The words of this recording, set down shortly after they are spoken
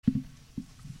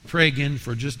pray again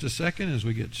for just a second as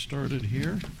we get started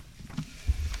here.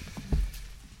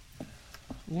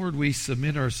 Lord, we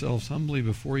submit ourselves humbly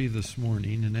before you this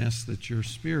morning and ask that your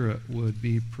Spirit would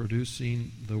be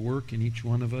producing the work in each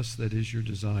one of us that is your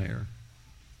desire.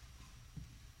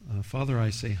 Father,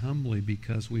 I say humbly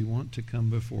because we want to come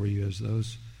before you as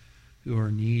those who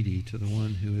are needy to the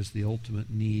one who is the ultimate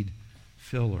need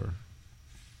filler.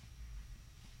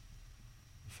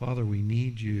 Father, we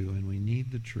need you, and we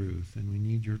need the truth, and we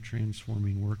need your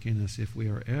transforming work in us if we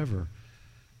are ever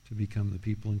to become the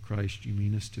people in Christ you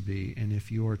mean us to be, and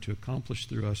if you are to accomplish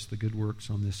through us the good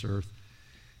works on this earth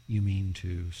you mean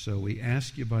to. So we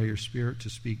ask you by your Spirit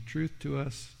to speak truth to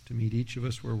us, to meet each of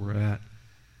us where we're at.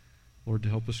 Lord, to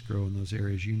help us grow in those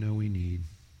areas you know we need.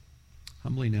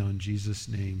 Humbly now in Jesus'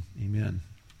 name, amen.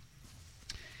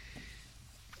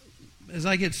 As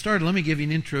I get started, let me give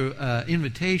you an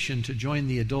invitation to join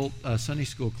the adult Sunday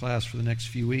school class for the next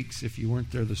few weeks. If you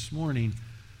weren't there this morning,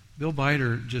 Bill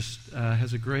Biter just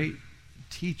has a great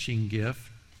teaching gift.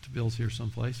 Bill's here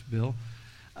someplace. Bill.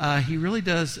 He really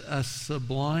does a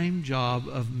sublime job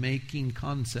of making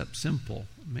concepts simple,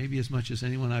 maybe as much as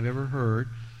anyone I've ever heard.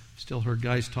 Still heard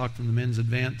guys talk from the men's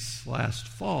advance last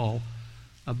fall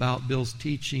about Bill's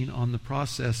teaching on the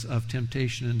process of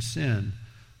temptation and sin.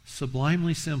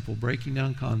 Sublimely simple, breaking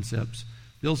down concepts.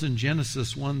 Bill's in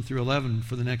Genesis 1 through 11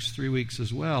 for the next 3 weeks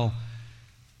as well.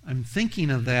 I'm thinking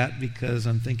of that because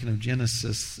I'm thinking of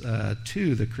Genesis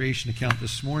 2, the creation account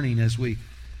this morning, as we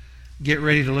get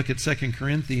ready to look at 2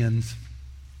 Corinthians.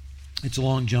 It's a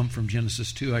long jump from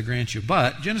Genesis 2, I grant you.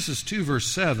 But Genesis 2, verse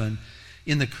 7,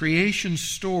 in the creation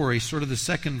story, sort of the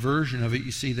second version of it,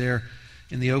 you see there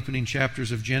in the opening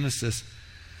chapters of Genesis,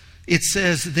 it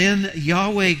says, "Then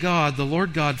Yahweh God, the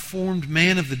Lord God, formed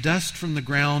man of the dust from the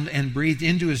ground and breathed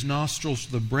into his nostrils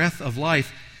the breath of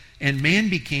life, and man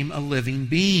became a living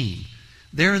being."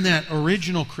 There in that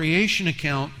original creation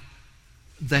account,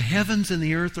 the heavens and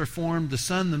the earth are formed, the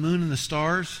sun, the moon, and the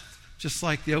stars, just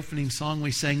like the opening song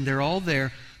we sang, they're all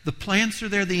there. The plants are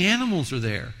there, the animals are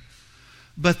there.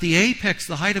 But the apex,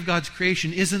 the height of God's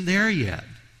creation, isn't there yet.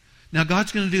 Now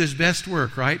God's going to do his best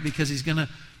work, right? Because he's going to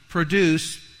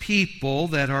produce people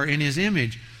that are in his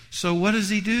image. So what does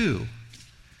he do?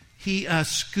 He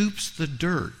scoops the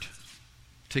dirt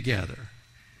together.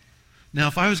 Now,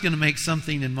 if I was going to make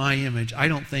something in my image, I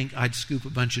don't think I'd scoop a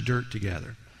bunch of dirt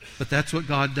together. But that's what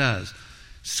God does.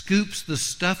 Scoops the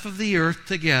stuff of the earth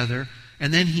together,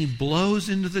 and then he blows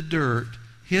into the dirt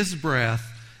his breath,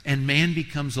 and man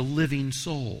becomes a living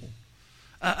soul.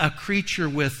 A creature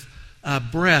with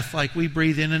breath like we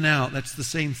breathe in and out. That's the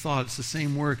same thought. It's the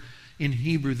same word. In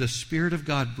Hebrew, the Spirit of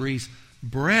God breathes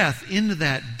breath into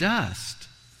that dust,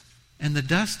 and the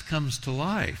dust comes to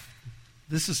life.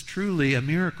 This is truly a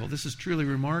miracle. This is truly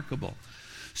remarkable.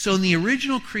 So in the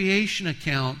original creation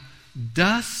account,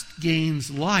 dust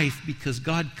gains life because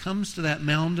God comes to that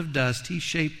mound of dust he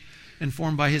shaped and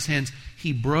formed by his hands.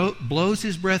 He blows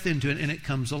his breath into it, and it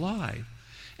comes alive.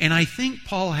 And I think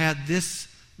Paul had this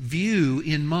view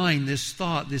in mind, this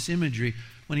thought, this imagery,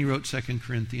 when he wrote 2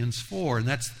 Corinthians 4. And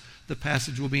that's the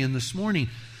passage we'll be in this morning.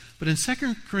 But in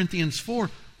 2 Corinthians 4,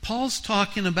 Paul's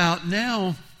talking about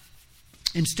now,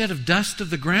 instead of dust of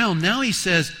the ground, now he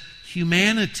says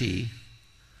humanity,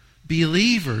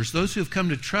 believers, those who have come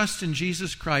to trust in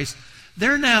Jesus Christ,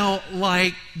 they're now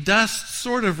like dust,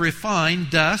 sort of refined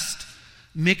dust,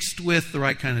 mixed with the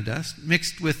right kind of dust,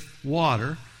 mixed with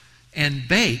water, and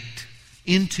baked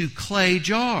into clay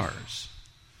jars,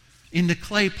 into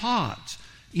clay pots.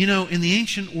 You know, in the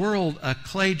ancient world,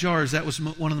 clay jars, that was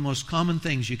one of the most common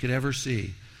things you could ever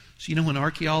see. So, you know, when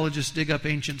archaeologists dig up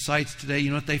ancient sites today,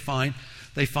 you know what they find?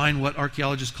 They find what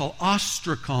archaeologists call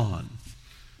ostrakon.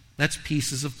 That's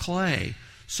pieces of clay.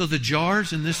 So the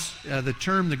jars in this,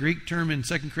 the Greek term in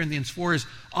 2 Corinthians 4 is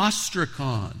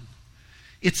ostrakon.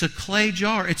 It's a clay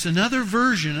jar. It's another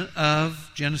version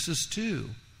of Genesis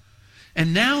 2.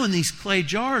 And now in these clay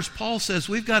jars, Paul says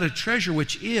we've got a treasure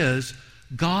which is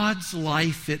God's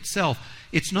life itself.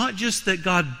 It's not just that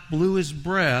God blew his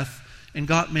breath and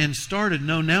got man started.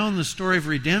 No, now in the story of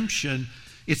redemption,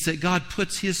 it's that God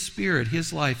puts his Spirit,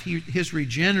 his life, his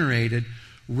regenerated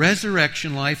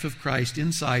resurrection life of Christ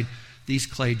inside these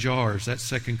clay jars. That's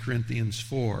 2 Corinthians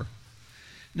 4.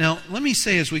 Now, let me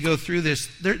say as we go through this,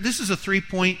 this is a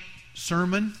 3-point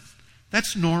sermon.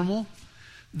 That's normal.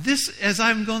 This, as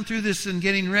I'm going through this and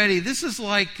getting ready, this is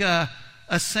like a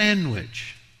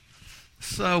sandwich.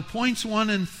 So points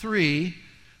 1 and 3,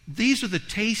 these are the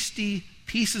tasty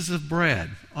pieces of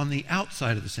bread on the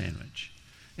outside of the sandwich.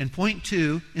 And point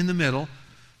 2, in the middle,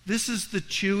 this is the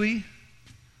chewy,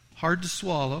 hard to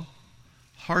swallow,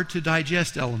 hard to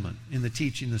digest element in the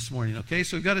teaching this morning. Okay,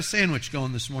 so we've got a sandwich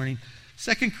going this morning.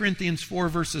 2 Corinthians 4,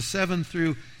 verses 7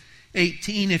 through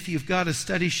 18. If you've got a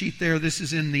study sheet there, this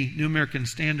is in the New American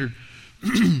Standard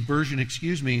Version,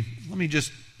 excuse me. Let me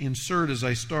just insert as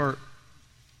I start.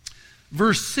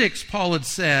 Verse 6, Paul had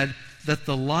said that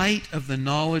the light of the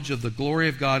knowledge of the glory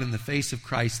of God in the face of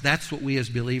Christ, that's what we as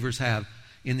believers have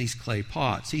in these clay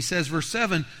pots. He says, verse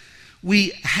 7, we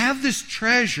have this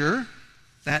treasure,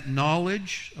 that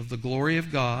knowledge of the glory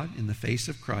of God in the face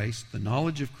of Christ, the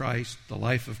knowledge of Christ, the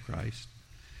life of Christ,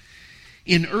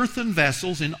 in earthen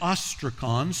vessels, in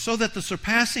ostracons, so that the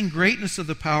surpassing greatness of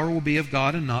the power will be of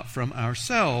God and not from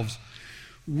ourselves.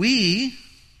 We,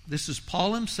 this is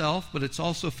Paul himself, but it's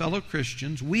also fellow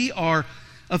Christians, we are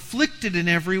afflicted in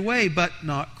every way, but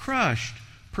not crushed,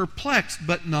 perplexed,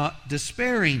 but not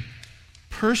despairing,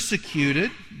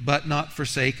 persecuted, but not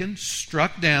forsaken,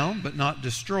 struck down, but not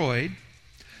destroyed,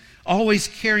 always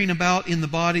carrying about in the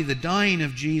body the dying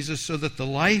of Jesus, so that the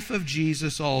life of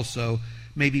Jesus also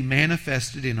may be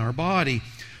manifested in our body.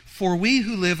 For we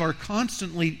who live are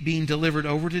constantly being delivered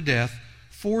over to death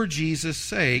for Jesus'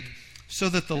 sake, so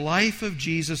that the life of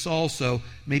Jesus also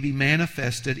may be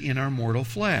manifested in our mortal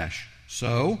flesh.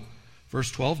 So,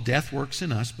 verse 12, death works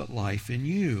in us, but life in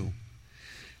you.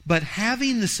 But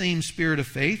having the same spirit of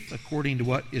faith, according to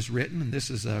what is written, and this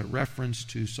is a reference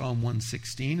to Psalm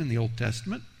 116 in the Old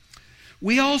Testament,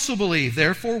 we also believe,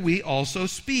 therefore we also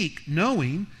speak,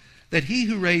 knowing that he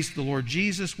who raised the Lord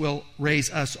Jesus will raise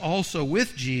us also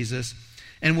with Jesus,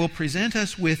 and will present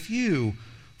us with you.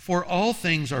 For all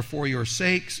things are for your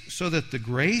sakes, so that the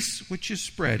grace which is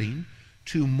spreading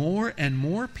to more and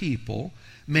more people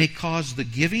may cause the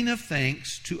giving of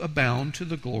thanks to abound to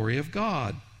the glory of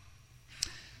God.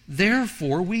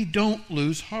 Therefore we don't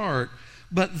lose heart,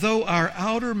 but though our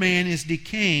outer man is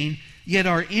decaying, yet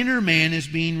our inner man is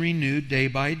being renewed day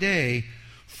by day.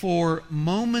 For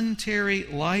momentary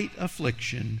light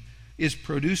affliction is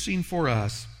producing for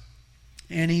us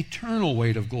an eternal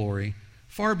weight of glory,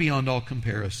 far beyond all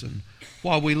comparison,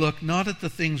 while we look not at the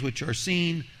things which are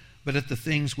seen, but at the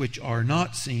things which are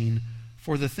not seen.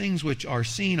 For the things which are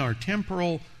seen are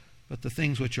temporal, but the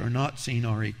things which are not seen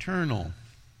are eternal.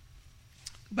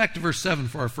 Go back to verse 7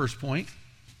 for our first point.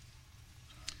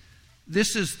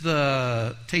 This is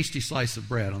the tasty slice of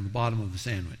bread on the bottom of the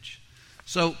sandwich.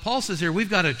 So Paul says here, we've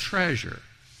got a treasure.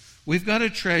 We've got a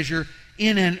treasure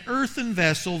in an earthen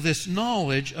vessel, this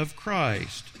knowledge of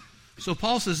Christ. So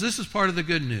Paul says this is part of the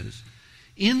good news.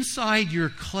 Inside your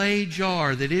clay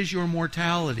jar that is your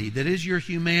mortality, that is your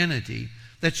humanity,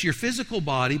 that's your physical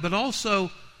body, but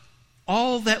also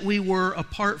all that we were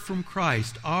apart from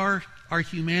Christ, our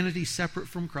humanity separate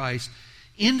from Christ,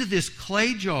 into this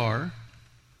clay jar,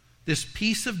 this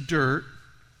piece of dirt,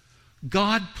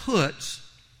 God puts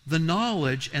the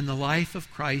knowledge and the life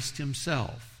of Christ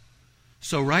himself.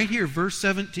 So right here, verse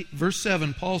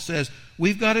 7, Paul says,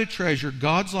 we've got to treasure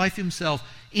God's life himself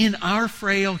in our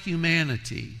frail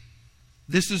humanity.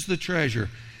 This is the treasure.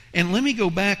 And let me go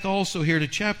back also here to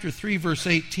chapter 3, verse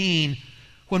 18.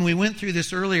 When we went through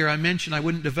this earlier, I mentioned I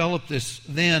wouldn't develop this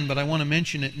then, but I want to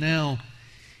mention it now.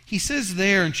 He says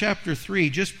there in chapter 3,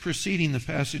 just preceding the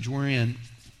passage we're in,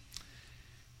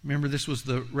 remember, this was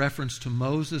the reference to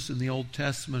Moses in the Old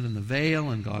Testament and the veil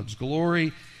and God's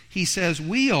glory. He says,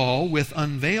 we all, with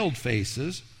unveiled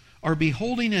faces, are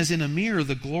beholding as in a mirror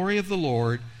the glory of the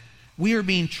Lord. We are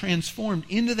being transformed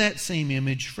into that same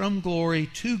image from glory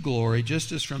to glory,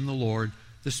 just as from the Lord,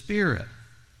 the Spirit.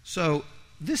 So,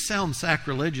 this sounds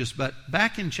sacrilegious, but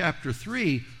back in chapter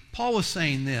 3, Paul was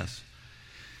saying this.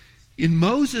 In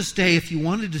Moses' day, if you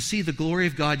wanted to see the glory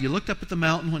of God, you looked up at the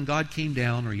mountain when God came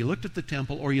down, or you looked at the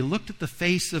temple, or you looked at the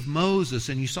face of Moses,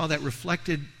 and you saw that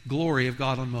reflected glory of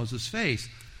God on Moses' face.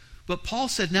 But Paul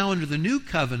said now under the new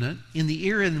covenant, in the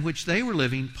era in which they were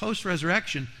living,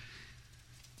 post-resurrection,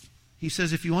 he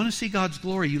says if you want to see God's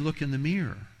glory, you look in the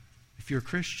mirror, if you're a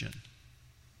Christian.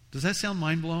 Does that sound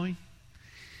mind-blowing?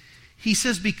 He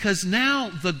says, because now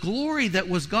the glory that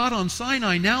was God on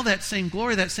Sinai, now that same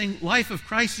glory, that same life of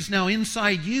Christ is now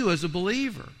inside you as a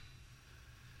believer.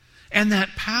 And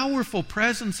that powerful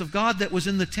presence of God that was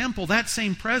in the temple, that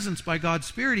same presence by God's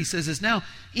Spirit, he says, is now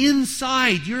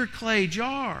inside your clay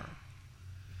jar.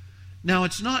 Now,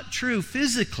 it's not true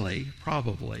physically,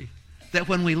 probably, that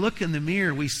when we look in the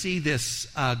mirror, we see this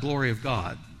glory of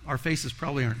God. Our faces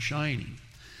probably aren't shining.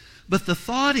 But the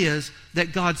thought is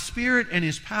that God's Spirit and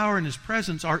His power and His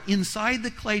presence are inside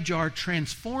the clay jar,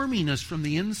 transforming us from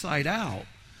the inside out.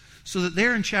 So that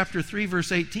there in chapter 3,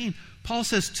 verse 18, Paul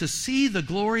says to see the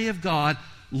glory of God,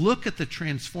 look at the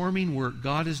transforming work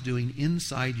God is doing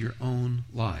inside your own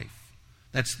life.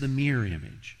 That's the mirror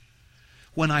image.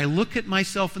 When I look at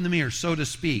myself in the mirror, so to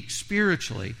speak,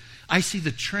 spiritually, I see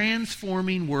the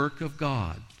transforming work of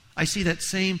God. I see that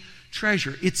same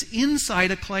treasure. It's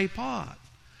inside a clay pot.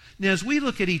 Now, as we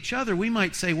look at each other, we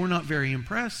might say we're not very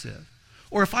impressive.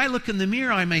 Or if I look in the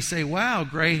mirror, I may say, wow,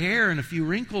 gray hair and a few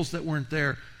wrinkles that weren't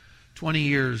there 20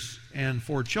 years and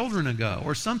 4 children ago,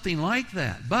 or something like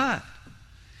that. But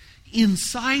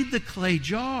inside the clay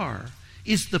jar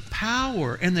is the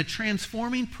power and the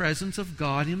transforming presence of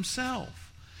God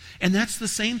Himself. And that's the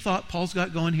same thought Paul's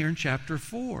got going here in chapter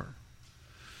 4.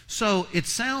 So it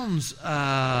sounds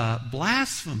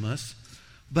blasphemous,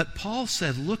 but Paul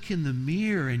said, look in the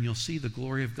mirror and you'll see the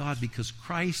glory of God, because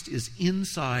Christ is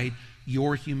inside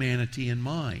your humanity and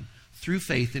mine through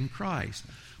faith in Christ.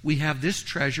 We have this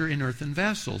treasure in earthen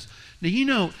vessels. Now, you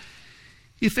know,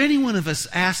 if any one of us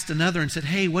asked another and said,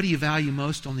 hey, what do you value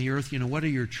most on the earth? You know, what are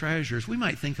your treasures? We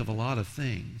might think of a lot of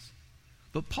things.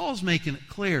 But Paul's making it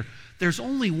clear there's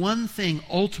only one thing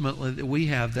ultimately that we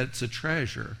have that's a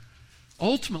treasure.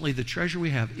 Ultimately, the treasure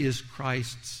we have is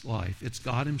Christ's life. It's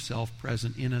God Himself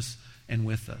present in us and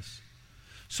with us.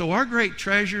 So our great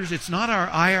treasures, it's not our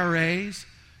IRAs,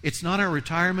 it's not our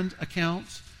retirement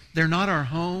accounts, they're not our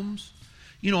homes.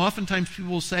 You know, oftentimes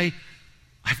people will say,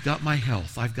 I've got my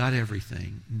health, I've got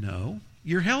everything. No,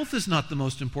 your health is not the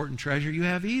most important treasure you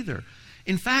have either.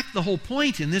 In fact, the whole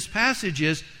point in this passage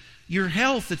is your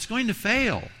health, it's going to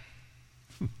fail.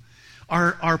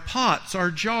 Our pots,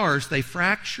 our jars, they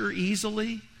fracture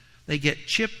easily. They get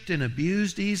chipped and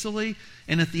abused easily.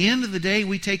 And at the end of the day,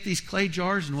 we take these clay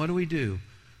jars and what do?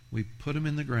 We put them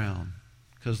in the ground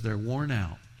because they're worn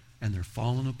out and they're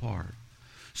falling apart.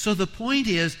 So the point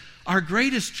is, our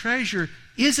greatest treasure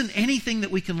isn't anything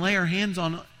that we can lay our hands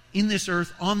on in this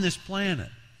earth, on this planet.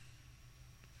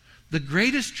 The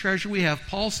greatest treasure we have,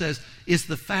 Paul says, is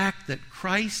the fact that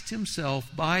Christ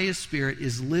Himself, by His Spirit,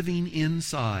 is living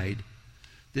inside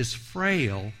this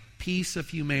frail piece of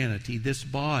humanity, this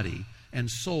body and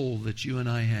soul that you and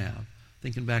I have.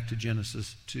 Thinking back to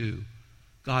Genesis 2.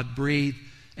 God breathed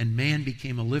and man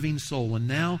became a living soul. And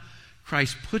now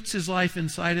Christ puts His life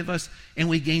inside of us and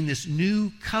we gain this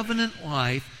new covenant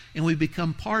life and we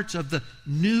become parts of the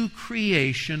new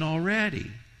creation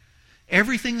already.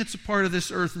 Everything that's a part of this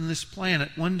earth and this planet,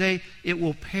 one day it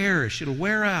will perish. It'll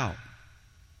wear out.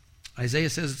 Isaiah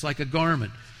says it's like a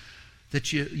garment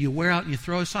that you wear out and you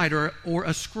throw aside, or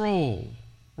a scroll.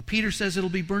 Or Peter says it'll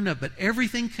be burned up. But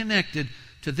everything connected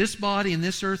to this body and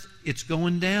this earth, it's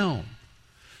going down.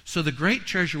 So the great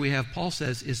treasure we have, Paul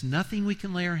says, is nothing we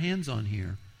can lay our hands on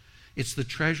here. It's the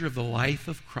treasure of the life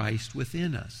of Christ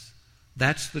within us.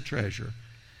 That's the treasure.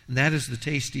 And that is the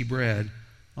tasty bread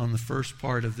on the first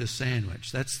part of this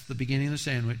sandwich. That's the beginning of the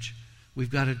sandwich. We've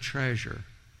got a treasure.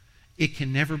 It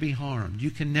can never be harmed.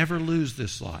 You can never lose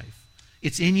this life.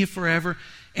 It's in you forever,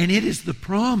 and it is the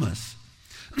promise.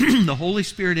 The Holy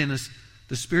Spirit in us,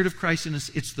 the Spirit of Christ in us,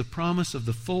 it's the promise of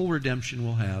the full redemption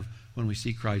we'll have when we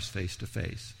see Christ face to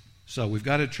face. So we've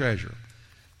got a treasure.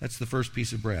 That's the first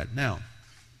piece of bread. Now,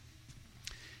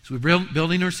 so we're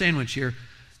building our sandwich here.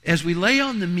 As we lay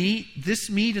on the meat, this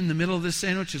meat in the middle of this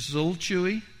sandwich is a little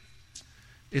chewy.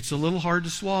 It's a little hard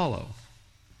to swallow.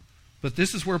 But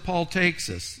this is where Paul takes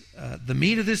us. The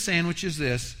meat of this sandwich is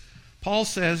this. Paul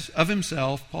says of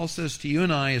himself, Paul says to you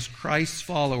and I as Christ's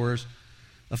followers,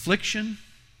 affliction,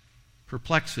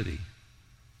 perplexity,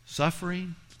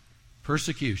 suffering,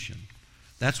 persecution.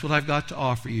 That's what I've got to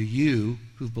offer you, you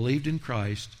who've believed in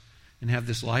Christ and have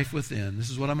this life within. This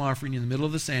is what I'm offering you in the middle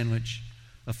of the sandwich: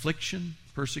 affliction,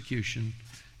 persecution,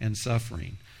 and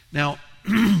suffering. Now,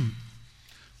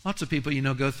 lots of people,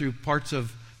 go through parts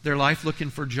of their life looking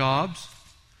for jobs.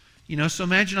 So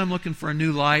imagine I'm looking for a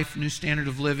new life, new standard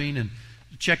of living, and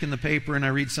checking the paper, and I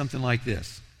read something like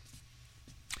this.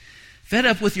 Fed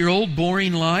up with your old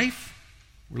boring life?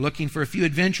 We're looking for a few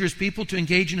adventurous people to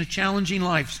engage in a challenging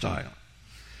lifestyle.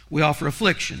 We offer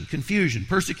affliction, confusion,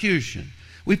 persecution.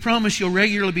 We promise you'll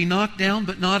regularly be knocked down,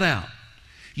 but not out.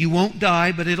 You won't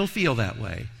die, but it'll feel that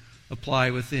way.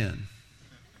 Apply within.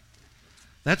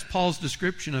 That's Paul's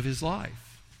description of his life.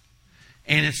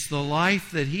 And it's the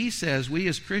life that he says we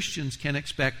as Christians can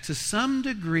expect to some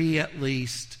degree at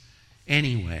least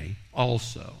anyway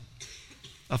also.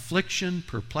 Affliction,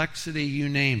 perplexity, you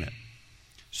name it.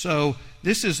 So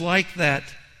this is like that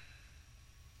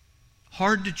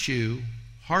hard to chew,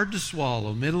 hard to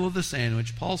swallow, middle of the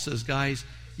sandwich. Paul says, guys,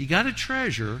 you got a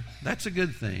treasure. That's a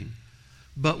good thing.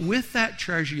 But with that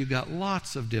treasure, you've got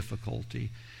lots of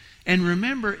difficulty. And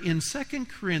remember, in 2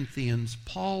 Corinthians,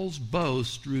 Paul's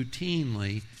boast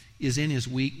routinely is in his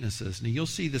weaknesses. Now, you'll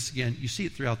see this again. You see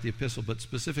it throughout the epistle, but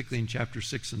specifically in chapter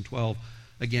 6 and 12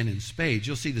 again in spades.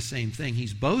 You'll see the same thing.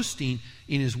 He's boasting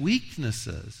in his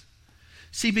weaknesses.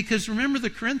 See, because remember the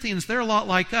Corinthians, they're a lot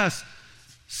like us.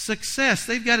 Success,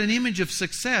 they've got an image of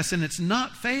success, and it's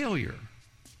not failure.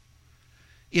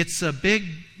 It's a big,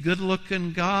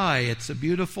 good-looking guy. It's a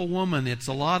beautiful woman. It's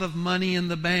a lot of money in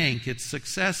the bank. It's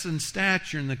success and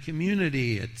stature in the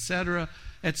community, etc.,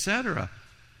 etc.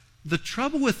 The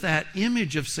trouble with that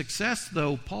image of success,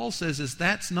 though, Paul says, is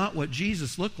that's not what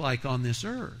Jesus looked like on this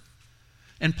earth.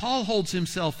 And Paul holds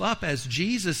himself up as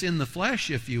Jesus in the flesh,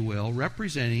 if you will,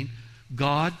 representing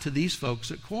God to these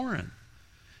folks at Corinth.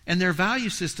 And their value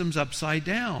system's upside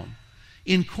down.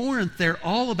 In Corinth, they're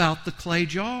all about the clay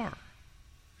jar.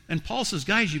 And Paul says,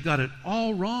 guys, you've got it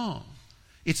all wrong.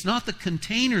 It's not the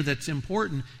container that's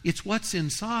important, it's what's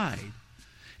inside.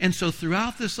 And so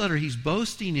throughout this letter, he's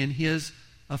boasting in his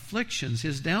afflictions,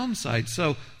 his downsides.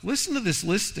 So listen to this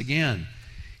list again.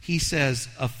 He says,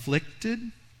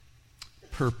 afflicted,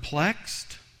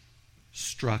 perplexed,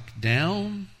 struck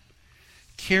down,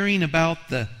 caring about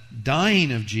the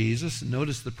dying of Jesus.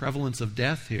 Notice the prevalence of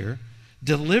death here.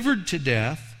 Delivered to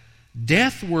death.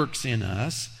 Death works in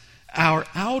us. Our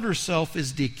outer self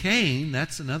is decaying.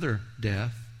 That's another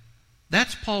death.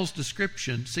 That's Paul's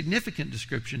description, significant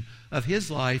description of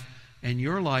his life and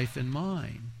your life and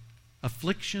mine.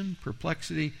 Affliction,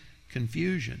 perplexity,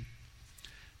 confusion.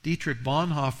 Dietrich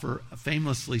Bonhoeffer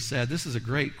famously said, this is a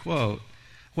great quote,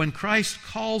 when Christ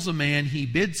calls a man, he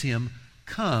bids him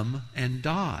come and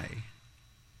die.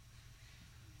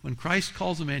 When Christ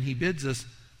calls a man, he bids us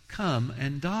come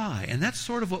and die. And that's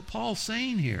sort of what Paul's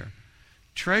saying here.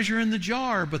 Treasure in the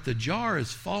jar, but the jar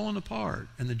is falling apart,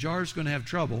 and the jar is going to have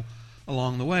trouble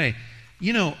along the way.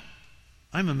 You know,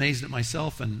 I'm amazed at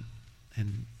myself and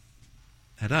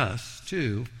at us,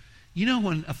 too. You know,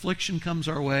 when affliction comes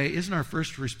our way, isn't our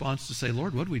first response to say,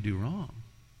 Lord, what did we do wrong?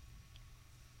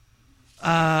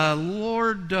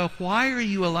 Lord, why are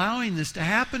you allowing this to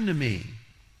happen to me?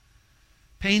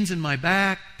 Pains in my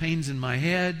back, pains in my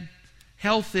head,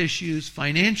 health issues,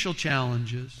 financial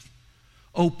challenges,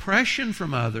 oppression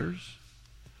from others,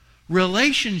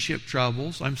 relationship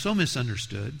troubles. I'm so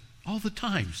misunderstood all the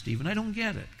time, Stephen. I don't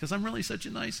get it because I'm really such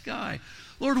a nice guy.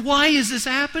 Lord, why is this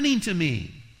happening to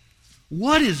me?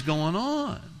 What is going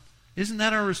on? Isn't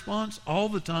that our response all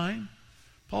the time?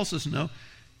 Paul says, no,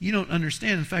 you don't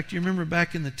understand. In fact, you remember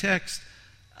back in the text,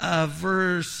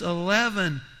 verse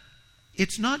 11,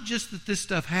 it's not just that this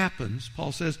stuff happens.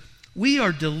 Paul says, we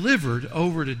are delivered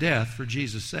over to death for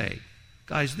Jesus' sake.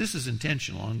 Guys, this is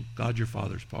intentional on God your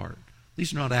Father's part.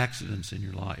 These are not accidents in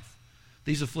your life.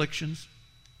 These afflictions,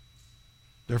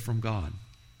 they're from God.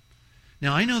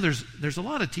 Now, I know there's a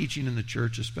lot of teaching in the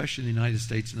church, especially in the United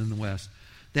States and in the West,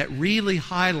 that really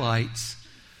highlights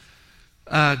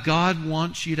God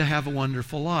wants you to have a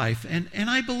wonderful life. And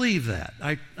I believe that.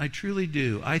 I truly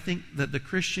do. I think that the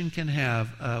Christian can have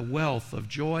a wealth of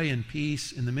joy and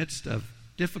peace in the midst of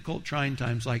difficult, trying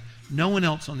times like no one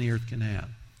else on the earth can have.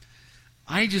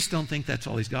 I just don't think that's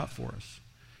all he's got for us.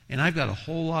 And I've got a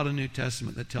whole lot of New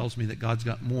Testament that tells me that God's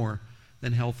got more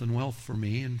than health and wealth for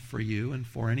me and for you and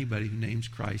for anybody who names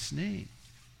Christ's name.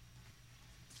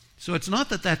 So it's not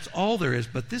that that's all there is,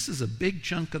 but this is a big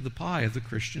chunk of the pie of the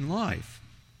Christian life.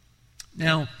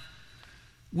 Now,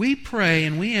 we pray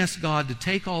and we ask God to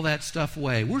take all that stuff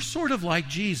away. We're sort of like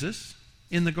Jesus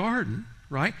in the garden,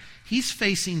 right? He's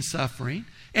facing suffering,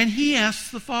 and he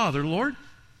asks the Father, Lord,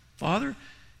 Father,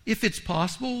 if it's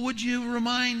possible, would you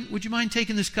mind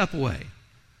taking this cup away?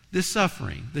 This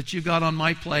suffering that you got on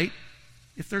my plate?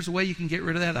 If there's a way you can get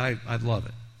rid of that, I'd love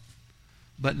it.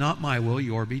 But not my will,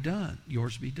 yours be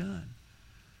done.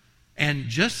 And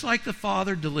just like the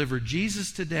Father delivered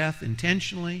Jesus to death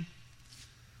intentionally,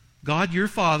 God, your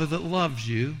Father that loves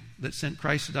you, that sent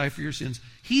Christ to die for your sins,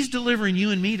 he's delivering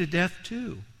you and me to death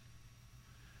too.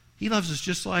 He loves us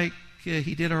just like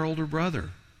he did our older brother.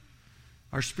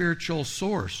 Our spiritual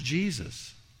source,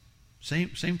 Jesus.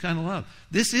 Same kind of love.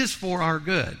 This is for our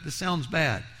good. This sounds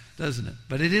bad, doesn't it?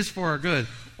 But it is for our good,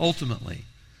 ultimately.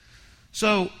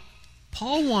 So,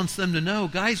 Paul wants them to know,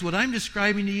 guys, what I'm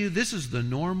describing to you, this is the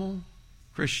normal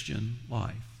Christian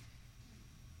life.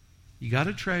 You got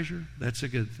a treasure, that's a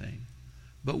good thing.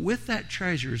 But with that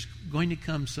treasure is going to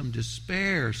come some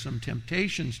despair, some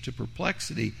temptations to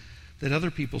perplexity that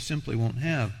other people simply won't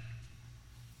have.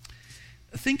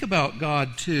 Think about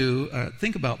God, too.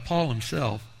 Think about Paul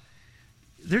himself.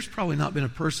 There's probably not been a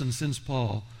person since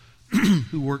Paul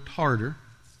who worked harder,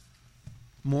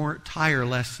 more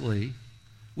tirelessly,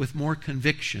 with more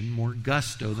conviction, more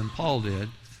gusto than Paul did,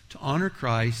 to honor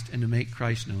Christ and to make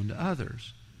Christ known to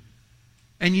others.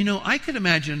 And I could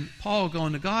imagine Paul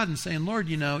going to God and saying, Lord,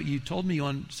 you told me you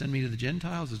want to send me to the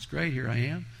Gentiles. It's great, here I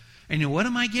am. And what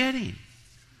am I getting?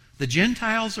 The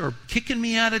Gentiles are kicking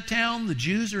me out of town. The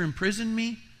Jews are imprisoning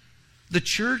me. The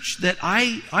church that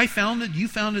I founded, you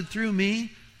founded through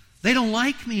me, they don't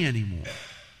like me anymore.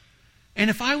 And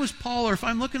if I was Paul, or if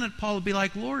I'm looking at Paul, I'd be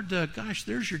like, Lord, gosh,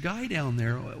 there's your guy down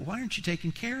there. Why aren't you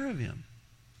taking care of him?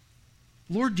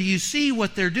 Lord, do you see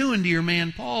what they're doing to your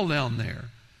man Paul down there?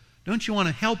 Don't you want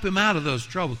to help him out of those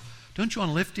troubles? Don't you want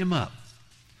to lift him up,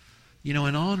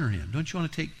 and honor him? Don't you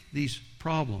want to take these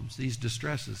problems, these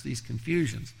distresses, these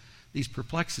confusions, these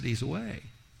perplexities away?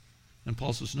 And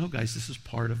Paul says, no, guys, this is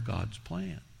part of God's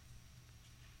plan.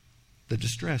 The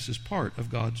distress is part of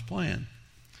God's plan.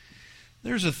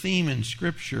 There's a theme in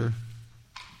Scripture,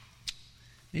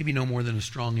 maybe no more than a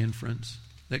strong inference,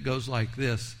 that goes like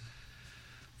this.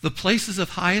 The places of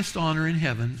highest honor in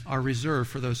heaven are reserved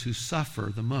for those who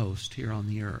suffer the most here on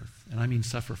the earth. And I mean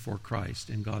suffer for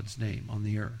Christ in God's name on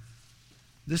the earth.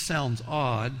 This sounds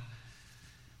odd.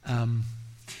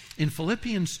 In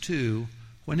Philippians 2,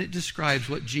 when it describes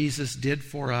what Jesus did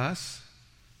for us,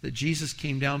 that Jesus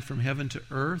came down from heaven to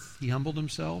earth, he humbled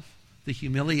himself, the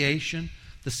humiliation,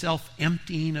 the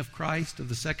self-emptying of Christ, of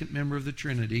the second member of the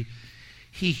Trinity,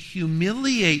 he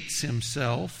humiliates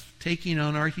himself, taking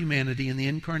on our humanity in the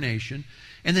incarnation,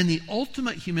 and then the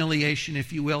ultimate humiliation,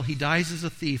 if you will, he dies as a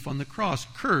thief on the cross,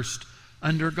 cursed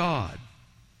under God.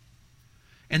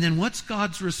 And then what's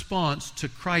God's response to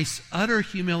Christ's utter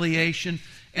humiliation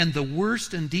and the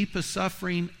worst and deepest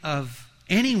suffering of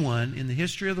anyone in the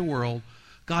history of the world?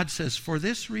 God says, for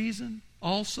this reason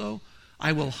also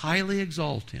I will highly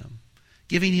exalt him,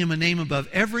 giving him a name above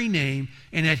every name,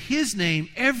 and at his name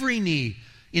every knee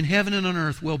in heaven and on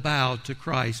earth will bow to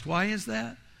Christ. Why is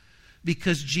that?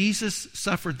 Because Jesus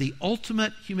suffered the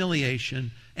ultimate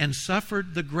humiliation and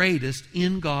suffered the greatest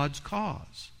in God's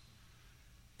cause.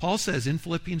 Paul says in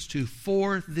Philippians 2,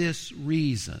 for this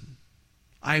reason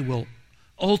I will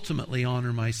ultimately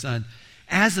honor my Son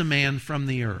as a man from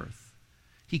the earth.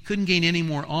 He couldn't gain any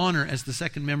more honor as the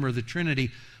second member of the Trinity,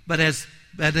 but as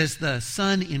the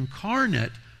Son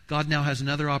incarnate, God now has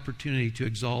another opportunity to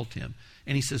exalt him.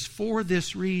 And he says, for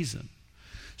this reason.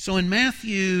 So in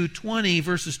Matthew 20,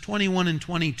 verses 21 and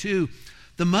 22,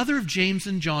 the mother of James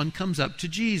and John comes up to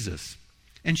Jesus.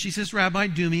 And she says, Rabbi,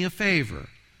 do me a favor.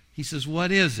 He says,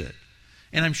 what is it?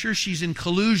 And I'm sure she's in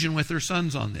collusion with her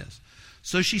sons on this.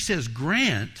 So she says,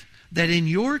 grant that in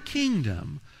your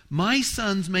kingdom my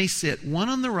sons may sit one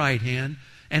on the right hand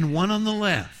and one on the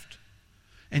left.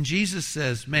 And Jesus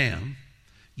says, ma'am,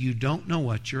 you don't know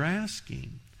what you're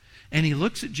asking. And he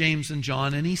looks at James and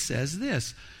John and he says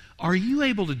this, are you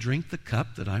able to drink the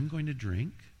cup that I'm going to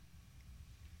drink?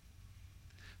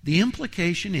 The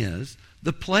implication is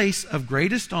the place of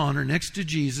greatest honor next to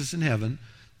Jesus in heaven,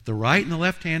 the right and the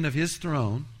left hand of his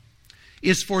throne,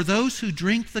 is for those who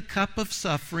drink the cup of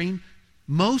suffering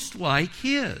most like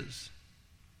his.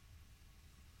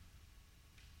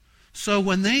 So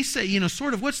when they say,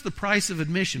 sort of, what's the price of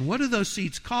admission? What do those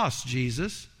seats cost,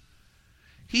 Jesus?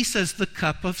 He says the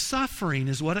cup of suffering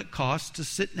is what it costs to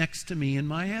sit next to me in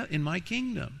my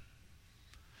kingdom.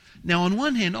 Now, on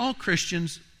one hand, all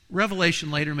Christians,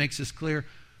 Revelation later makes this clear,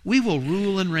 we will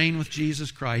rule and reign with Jesus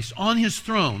Christ on his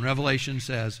throne, Revelation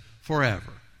says,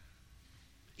 forever.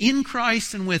 In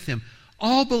Christ and with him,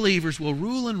 all believers will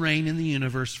rule and reign in the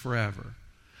universe forever.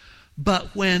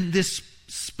 But when this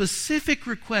specific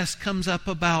request comes up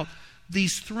about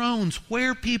these thrones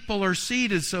where people are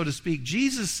seated, so to speak,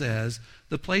 Jesus says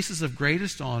the places of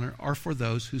greatest honor are for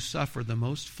those who suffer the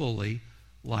most fully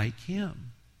like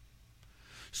him.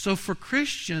 So for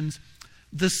Christians,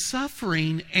 the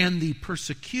suffering and the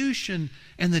persecution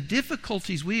and the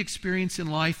difficulties we experience in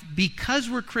life because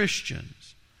we're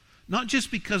Christians, not just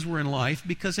because we're in life,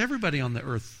 because everybody on the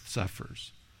earth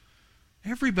suffers.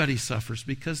 Everybody suffers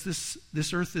because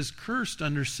this earth is cursed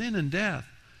under sin and death.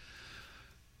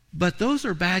 But those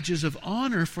are badges of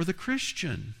honor for the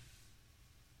Christian.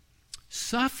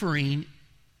 Suffering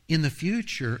in the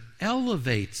future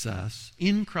elevates us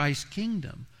in Christ's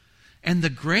kingdom. And the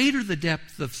greater the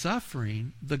depth of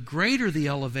suffering, the greater the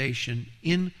elevation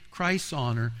in Christ's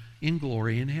honor in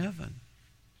glory in heaven.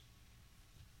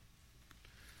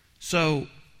 So,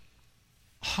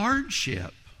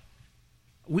 hardship,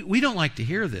 we don't like to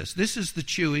hear this. This is the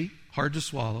chewy, hard to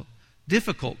swallow,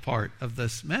 difficult part of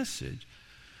this message.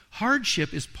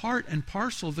 Hardship is part and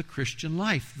parcel of the Christian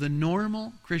life, the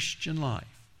normal Christian life.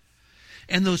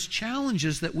 And those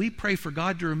challenges that we pray for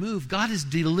God to remove, God is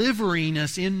delivering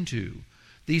us into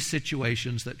these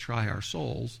situations that try our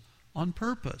souls on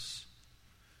purpose.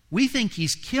 We think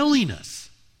he's killing us.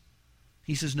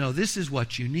 He says, no, this is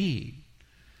what you need.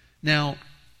 Now,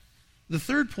 the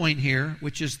third point here,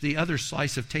 which is the other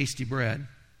slice of tasty bread,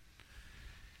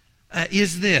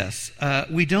 is this.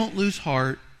 We don't lose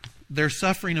heart. There's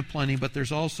suffering aplenty, but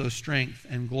there's also strength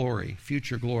and glory,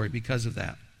 future glory, because of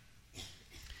that.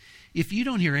 If you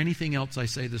don't hear anything else I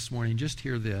say this morning, just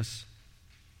hear this.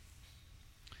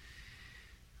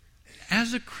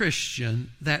 As a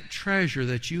Christian, that treasure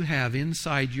that you have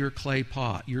inside your clay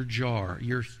pot, your jar,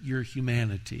 your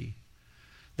humanity,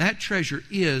 that treasure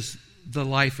is the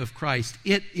life of Christ.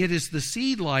 It is the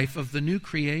seed life of the new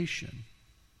creation.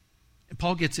 And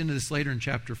Paul gets into this later in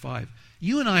chapter 5.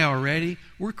 You and I already,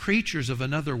 we're creatures of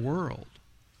another world.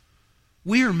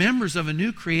 We are members of a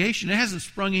new creation. It hasn't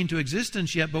sprung into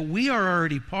existence yet, but we are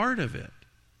already part of it.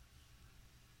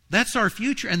 That's our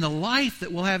future. And the life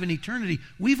that we'll have in eternity,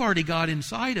 we've already got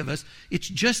inside of us. It's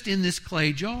just in this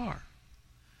clay jar.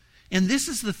 And this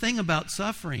is the thing about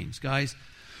sufferings, guys.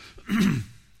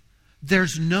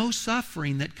 There's no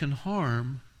suffering that can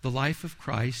harm the life of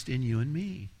Christ in you and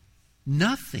me.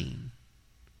 Nothing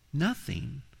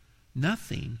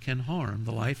can harm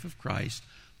the life of Christ,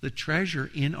 the treasure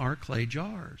in our clay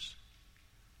jars.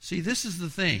 See, this is the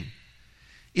thing.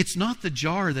 It's not the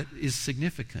jar that is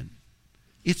significant.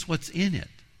 It's what's in it.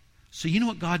 So you know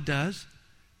what God does?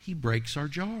 He breaks our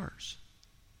jars.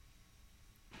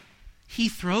 He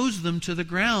throws them to the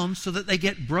ground so that they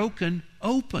get broken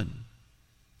open.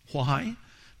 Why?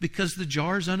 Because the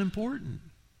jar is unimportant.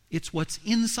 It's what's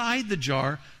inside the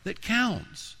jar that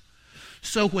counts.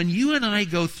 So when you and I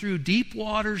go through deep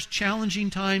waters, challenging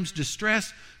times,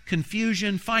 distress,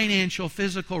 confusion, financial,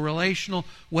 physical, relational,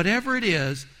 whatever it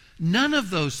is, none of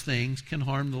those things can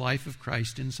harm the life of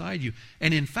Christ inside you.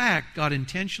 And in fact, God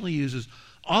intentionally uses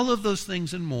all of those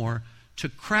things and more to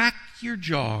crack your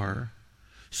jar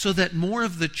so that more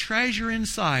of the treasure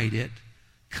inside it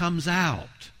comes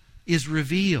out, is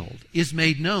revealed, is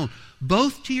made known,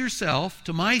 both to yourself,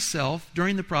 to myself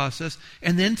during the process,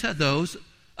 and then to those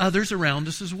others around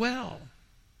us as well.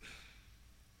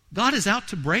 God is out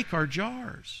to break our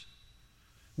jars.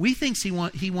 We think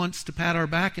He wants to pat our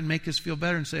back and make us feel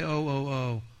better and say,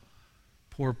 oh,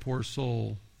 poor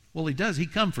soul. Well, He does. He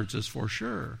comforts us for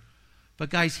sure.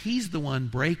 But guys, He's the one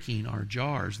breaking our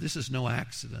jars. This is no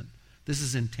accident. This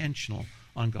is intentional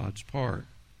on God's part.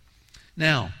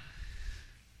 Now,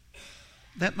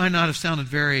 that might not have sounded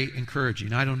very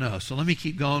encouraging. I don't know. So let me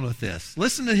keep going with this.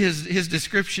 Listen to his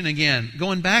description again.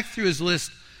 Going back through his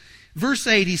list, verse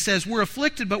 8, he says, we're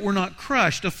afflicted, but we're not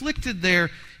crushed. Afflicted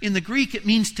there, in the Greek, it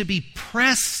means to be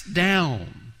pressed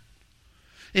down.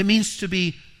 It means to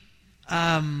be,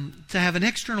 to have an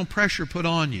external pressure put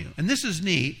on you. And this is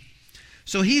neat.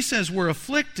 So he says we're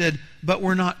afflicted, but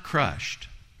we're not crushed.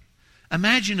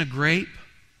 Imagine a grape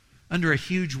under a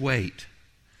huge weight.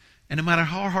 And no matter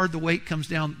how hard the weight comes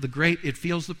down, the grape, it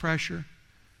feels the pressure,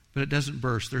 but it doesn't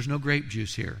burst. There's no grape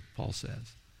juice here, Paul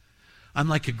says. I'm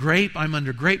like a grape. I'm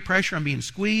under great pressure. I'm being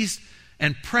squeezed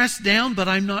and pressed down, but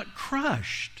I'm not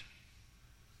crushed.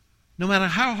 No matter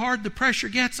how hard the pressure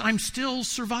gets, I'm still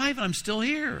surviving. I'm still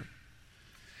here.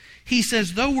 He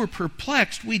says, though we're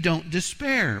perplexed, we don't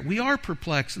despair. We are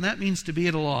perplexed, and that means to be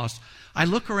at a loss. I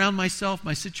look around myself,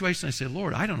 my situation, I say,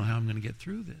 Lord, I don't know how I'm going to get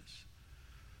through this.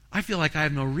 I feel like I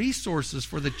have no resources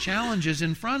for the challenges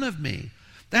in front of me.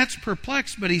 That's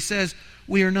perplexed, but he says,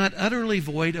 we are not utterly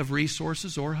void of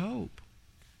resources or hope.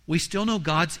 We still know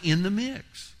God's in the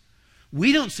mix.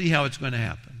 We don't see how it's going to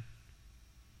happen,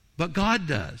 but God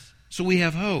does. So we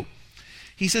have hope.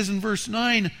 He says in verse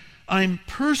 9, I'm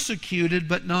persecuted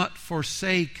but not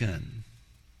forsaken.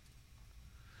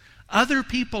 Other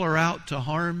people are out to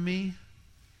harm me.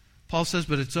 Paul says,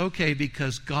 but it's okay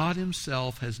because God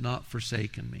Himself has not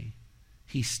forsaken me.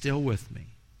 He's still with me.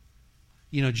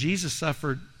 You know, Jesus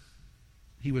suffered,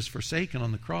 He was forsaken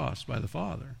on the cross by the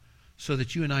Father so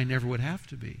that you and I never would have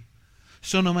to be.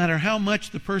 So no matter how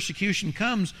much the persecution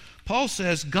comes, Paul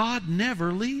says God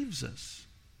never leaves us.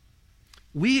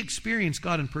 We experience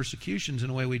God in persecutions in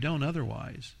a way we don't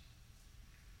otherwise.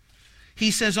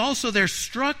 He says also they're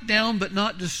struck down but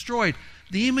not destroyed.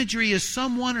 The imagery is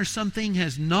someone or something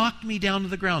has knocked me down to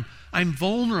the ground. I'm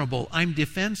vulnerable, I'm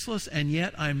defenseless, and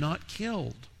yet I'm not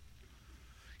killed.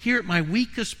 Here at my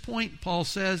weakest point, Paul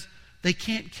says, they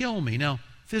can't kill me. Now,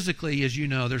 physically, as you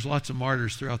know, there's lots of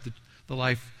martyrs throughout the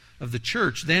life of the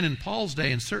church, then in Paul's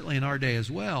day and certainly in our day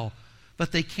as well.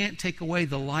 But they can't take away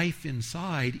the life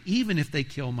inside, even if they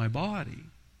kill my body.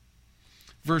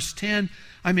 Verse 10,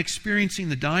 I'm experiencing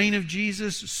the dying of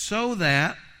Jesus so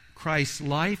that Christ's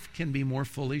life can be more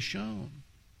fully shown.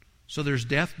 So there's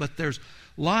death, but there's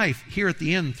life. Here at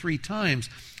the end, 3 times.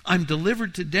 I'm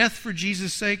delivered to death for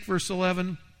Jesus' sake, verse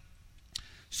 11,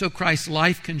 so Christ's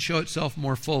life can show itself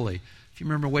more fully. If you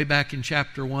remember way back in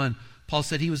chapter 1, Paul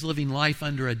said he was living life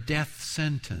under a death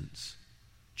sentence.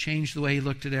 Changed the way he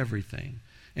looked at everything.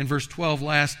 In verse 12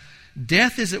 last,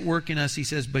 death is at work in us, he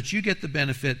says, but you get the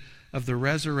benefit of the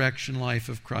resurrection life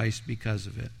of Christ because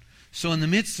of it. So in the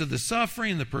midst of the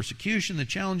suffering, the persecution, the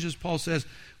challenges, Paul says,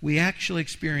 we actually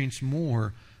experience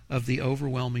more of the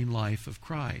overwhelming life of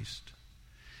Christ.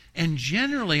 And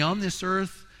generally on this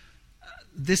earth,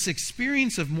 this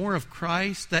experience of more of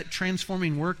Christ, that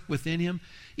transforming work within Him,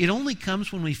 it only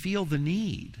comes when we feel the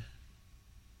need.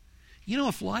 You know,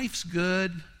 if life's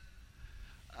good,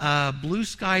 blue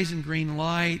skies and green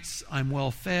lights, I'm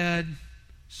well fed,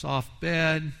 soft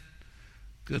bed,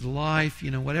 good life,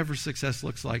 whatever success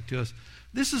looks like to us,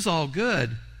 this is all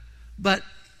good. But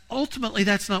ultimately,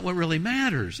 that's not what really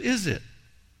matters, is it?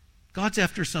 God's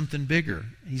after something bigger.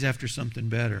 He's after something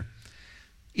better.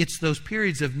 It's those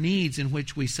periods of needs in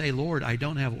which we say, Lord, I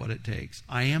don't have what it takes.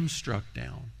 I am struck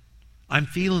down. I'm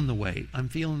feeling the weight. I'm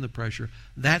feeling the pressure.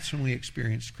 That's when we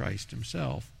experience Christ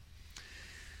Himself.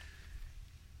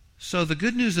 So the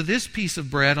good news of this piece of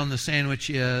bread on the sandwich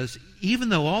is, even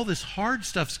though all this hard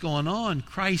stuff's going on,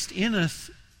 Christ in us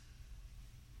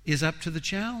is up to the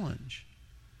challenge.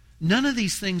 None of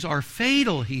these things are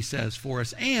fatal, he says, for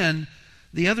us. And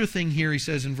the other thing here, he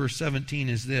says in verse 17,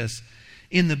 is this.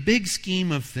 In the big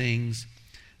scheme of things,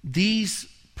 these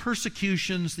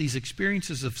persecutions, these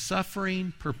experiences of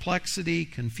suffering, perplexity,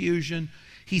 confusion,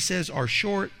 he says, are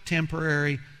short,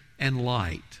 temporary, and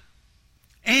light.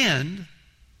 And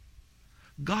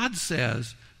God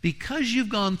says, because you've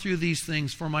gone through these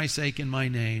things for my sake and my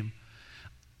name,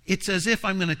 it's as if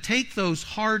I'm going to take those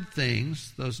hard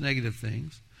things, those negative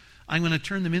things, I'm going to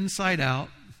turn them inside out,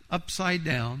 upside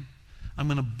down, I'm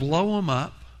going to blow them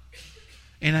up,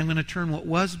 and I'm going to turn what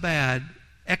was bad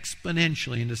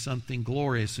exponentially into something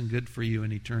glorious and good for you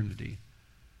in eternity.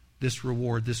 This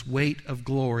reward, this weight of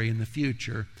glory in the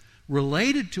future,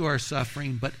 related to our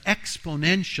suffering, but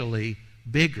exponentially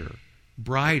bigger,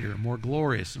 brighter, more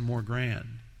glorious, and more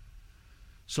grand.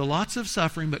 So lots of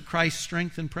suffering, but Christ's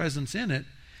strength and presence in it,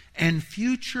 and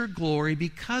future glory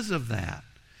because of that.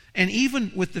 And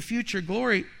even with the future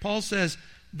glory, Paul says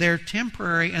they're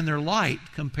temporary and they're light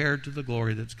compared to the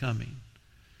glory that's coming.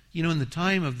 In the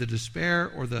time of the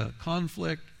despair or the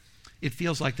conflict, it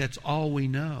feels like that's all we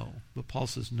know. But Paul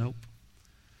says, nope.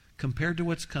 Compared to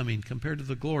what's coming, compared to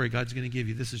the glory God's going to give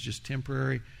you, this is just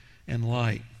temporary and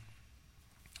light.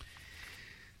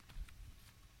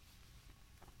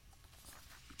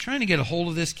 Trying to get a hold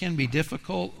of this can be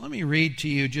difficult. Let me read to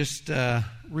you just a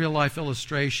real-life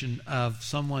illustration of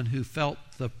someone who felt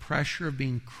the pressure of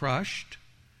being crushed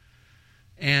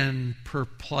and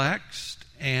perplexed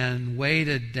and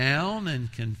weighted down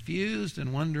and confused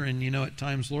and wondering, at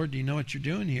times, Lord, do you know what you're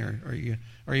doing here?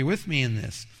 Are you with me in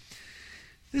this?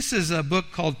 This is a book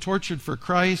called Tortured for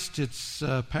Christ. It's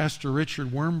Pastor Richard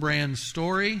Wurmbrand's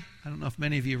story. I don't know if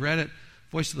many of you read it.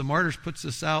 Voice of the Martyrs puts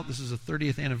this out. This is a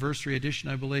 30th anniversary edition,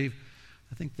 I believe.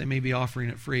 I think they may be offering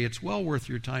it free. It's well worth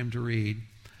your time to read.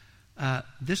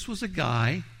 This was a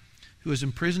guy who was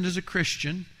imprisoned as a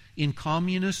Christian in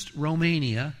communist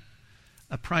Romania,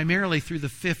 primarily through the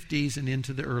 50s and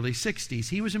into the early 60s.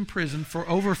 He was imprisoned for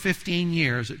over 15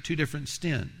 years at 2 different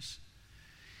stints.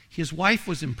 His wife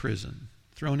was in prison,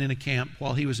 thrown in a camp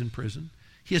while he was in prison.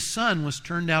 His son was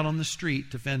turned out on the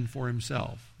street to fend for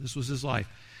himself. This was his life.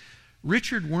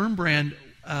 Richard Wurmbrand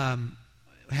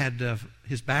had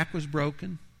his back was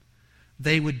broken.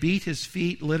 They would beat his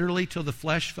feet literally till the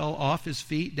flesh fell off his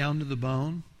feet down to the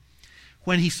bone.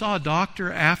 When he saw a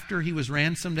doctor after he was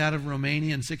ransomed out of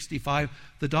Romania in 65,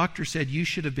 the doctor said, you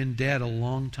should have been dead a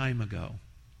long time ago.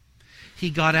 He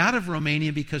got out of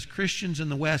Romania because Christians in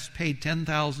the West paid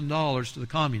 $10,000 to the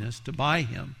communists to buy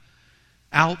him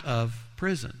out of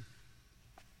prison.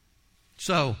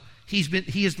 So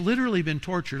he has literally been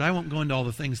tortured. I won't go into all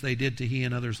the things they did to he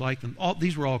and others like them.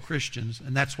 These were all Christians,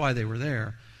 and that's why they were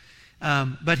there.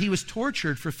 But he was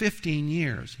tortured for 15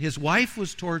 years. His wife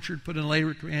was tortured, put in a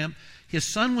labor camp. His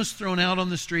son was thrown out on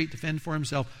the street to fend for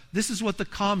himself. This is what the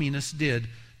communists did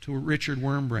to Richard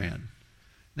Wurmbrand.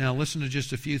 Now listen to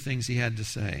just a few things he had to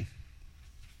say.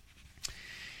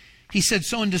 He said,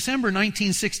 so in December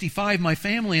 1965, my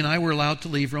family and I were allowed to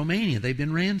leave Romania. They'd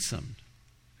been ransomed.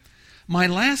 My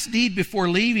last deed before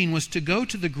leaving was to go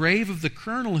to the grave of the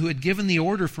colonel who had given the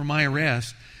order for my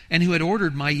arrest and who had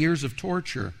ordered my years of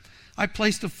torture. I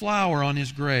placed a flower on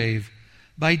his grave.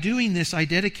 By doing this, I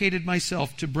dedicated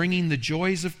myself to bringing the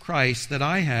joys of Christ that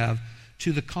I have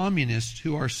to the communists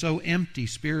who are so empty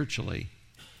spiritually.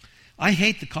 I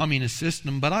hate the communist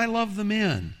system, but I love the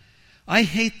men. I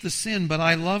hate the sin, but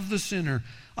I love the sinner.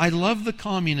 I love the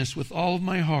communist with all of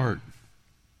my heart.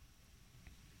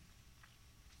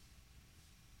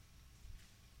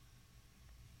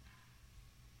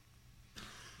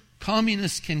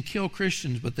 Communists can kill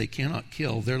Christians, but they cannot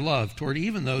kill their love toward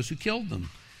even those who killed them.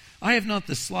 I have not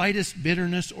the slightest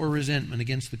bitterness or resentment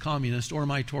against the communists or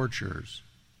my torturers.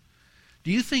 Do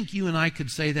you think you and I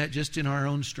could say that just in our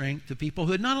own strength to people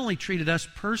who had not only treated us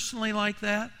personally like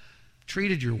that,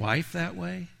 treated your wife that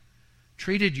way,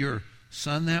 treated your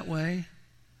son that way?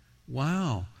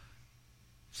 Wow.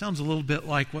 Sounds a little bit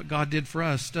like what God did for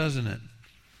us, doesn't it?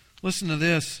 Listen to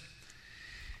this.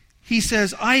 He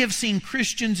says, I have seen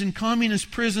Christians in communist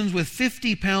prisons with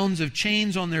 50 pounds of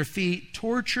chains on their feet,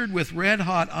 tortured with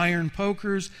red-hot iron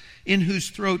pokers, in whose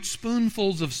throats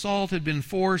spoonfuls of salt had been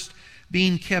forced,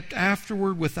 being kept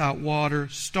afterward without water,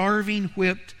 starving,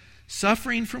 whipped,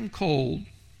 suffering from cold.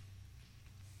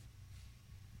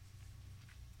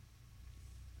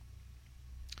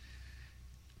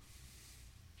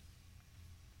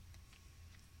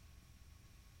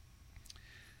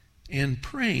 And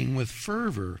praying with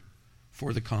fervor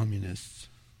for the communists.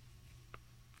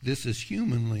 This is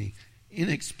humanly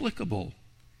inexplicable.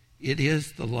 It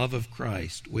is the love of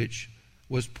Christ which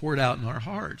was poured out in our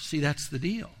hearts. See, that's the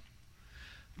deal.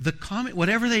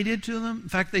 Whatever they did to them, in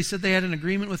fact, they said they had an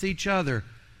agreement with each other.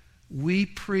 We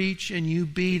preach and you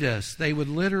beat us. They would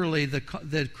literally,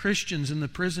 the Christians in the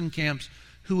prison camps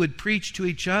who would preach to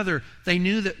each other, they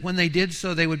knew that when they did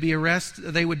so, they would be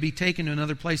arrested, they would be taken to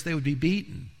another place, they would be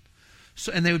beaten.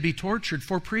 And they would be tortured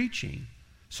for preaching.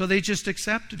 So they just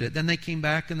accepted it. Then they came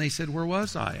back and they said, where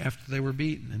was I? After they were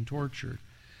beaten and tortured.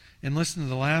 And listen to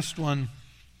the last one.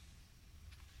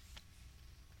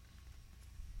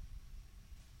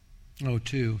 Oh,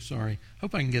 2, sorry.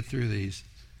 Hope I can get through these.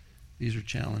 These are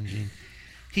challenging.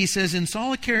 He says, in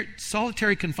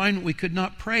solitary confinement we could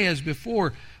not pray as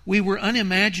before. We were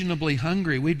unimaginably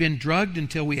hungry. We'd been drugged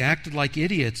until we acted like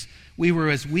idiots. We were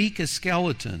as weak as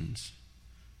skeletons.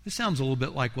 This sounds a little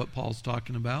bit like what Paul's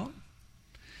talking about.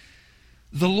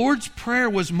 The Lord's Prayer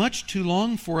was much too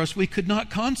long for us. We could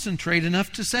not concentrate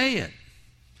enough to say it.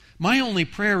 My only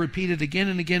prayer repeated again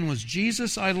and again was,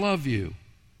 Jesus, I love you.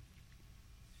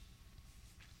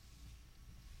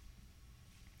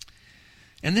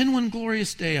 And then one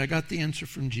glorious day I got the answer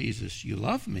from Jesus, you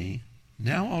love me,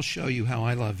 now I'll show you how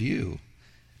I love you.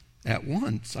 At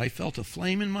once I felt a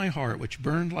flame in my heart which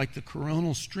burned like the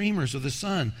coronal streamers of the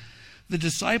sun. The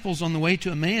disciples on the way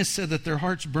to Emmaus said that their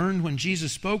hearts burned when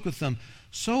Jesus spoke with them.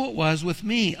 So it was with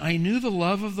me. I knew the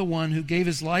love of the one who gave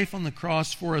his life on the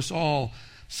cross for us all.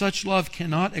 Such love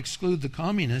cannot exclude the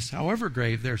communists, however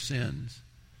grave their sins.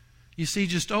 You see,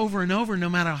 just over and over, no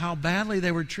matter how badly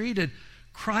they were treated,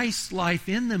 Christ's life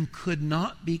in them could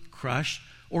not be crushed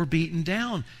or beaten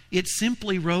down. It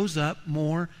simply rose up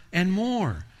more and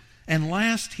more. And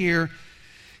last here,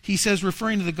 he says,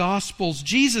 referring to the Gospels,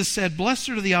 Jesus said, blessed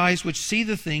are the eyes which see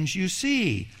the things you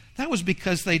see. That was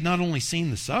because they'd not only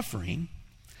seen the suffering,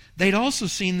 they'd also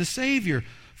seen the Savior.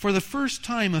 For the first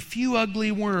time, a few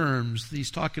ugly worms,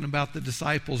 he's talking about the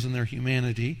disciples and their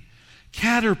humanity,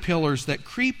 caterpillars that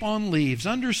creep on leaves,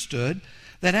 understood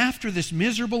that after this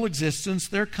miserable existence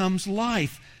there comes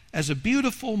life as a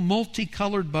beautiful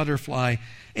multicolored butterfly,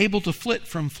 able to flit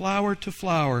from flower to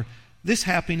flower. This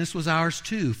happiness was ours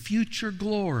too, future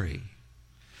glory.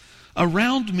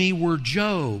 Around me were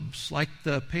Jobs, like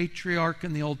the patriarch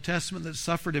in the Old Testament that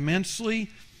suffered immensely.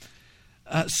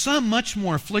 Some much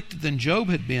more afflicted than Job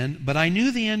had been, but I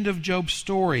knew the end of Job's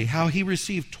story, how he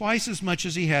received twice as much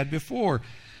as he had before.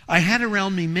 I had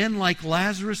around me men like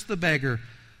Lazarus the beggar,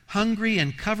 hungry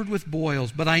and covered with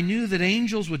boils, but I knew that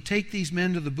angels would take these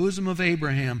men to the bosom of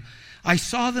Abraham. I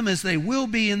saw them as they will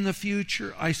be in the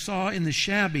future. I saw in the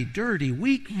shabby, dirty,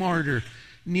 weak martyr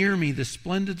near me the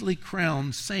splendidly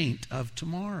crowned saint of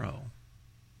tomorrow.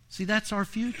 See, that's our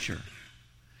future.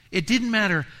 It didn't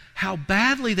matter how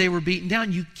badly they were beaten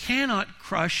down. You cannot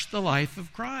crush the life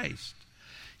of Christ.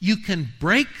 You can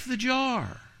break the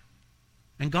jar,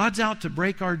 and God's out to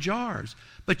break our jars,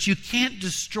 but you can't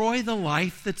destroy the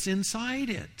life that's inside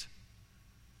it.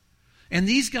 And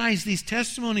these guys, these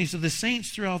testimonies of the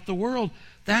saints throughout the world,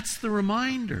 that's the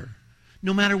reminder.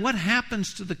 No matter what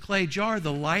happens to the clay jar,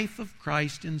 the life of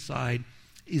Christ inside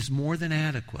is more than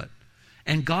adequate.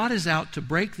 And God is out to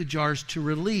break the jars to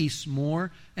release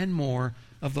more and more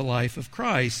of the life of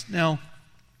Christ. Now,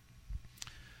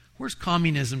 where's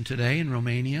communism today in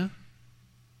Romania?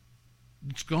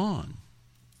 It's gone.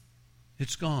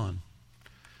 It's gone.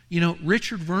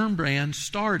 Richard Wurmbrand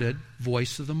started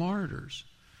Voice of the Martyrs.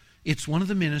 It's one of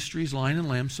the ministries Lion and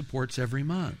Lamb supports every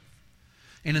month.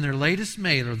 And in their latest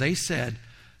mailer, they said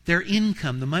their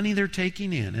income, the money they're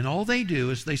taking in, and all they do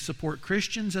is they support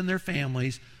Christians and their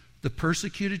families, the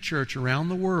persecuted church around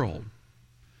the world.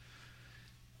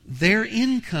 Their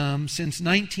income since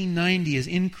 1990 has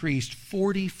increased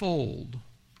 40-fold.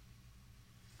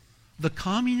 The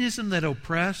communism that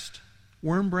oppressed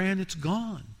Wurmbrand, it's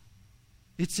gone.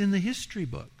 It's in the history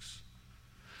books.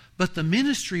 But the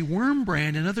ministry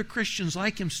Wurmbrand and other Christians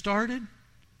like him started,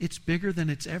 it's bigger than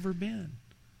it's ever been.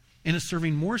 And it's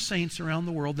serving more saints around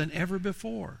the world than ever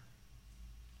before.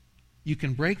 You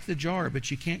can break the jar,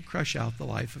 but you can't crush out the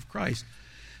life of Christ.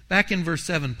 Back in verse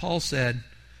 7, Paul said,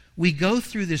 we go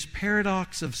through this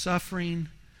paradox of suffering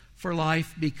for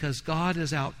life because God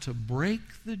is out to break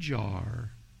the jar,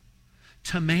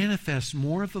 to manifest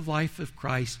more of the life of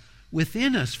Christ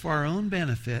within us for our own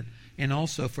benefit and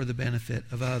also for the benefit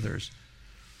of others.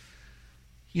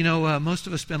 Most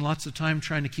of us spend lots of time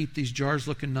trying to keep these jars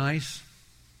looking nice,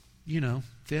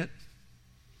 fit,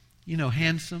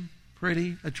 handsome,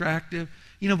 pretty, attractive.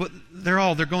 But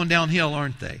they're going downhill,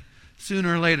 aren't they?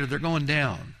 Sooner or later, they're going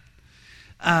down.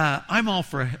 I'm all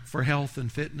for health and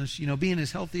fitness, being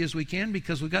as healthy as we can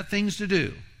because we've got things to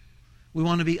do. We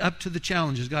want to be up to the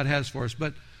challenges God has for us.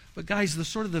 But guys, the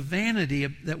sort of the vanity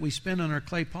that we spend on our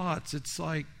clay pots, it's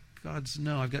like,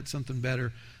 I've got something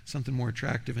better, something more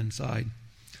attractive inside.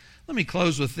 Let me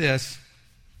close with this.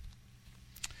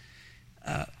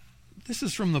 This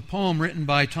is from the poem written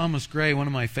by Thomas Gray, one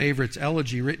of my favorites,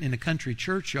 Elegy, written in a country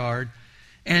churchyard.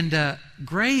 And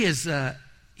Gray is,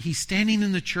 he's standing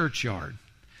in the churchyard.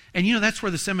 And that's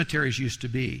where the cemeteries used to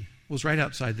be, was right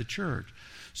outside the church.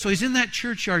 So he's in that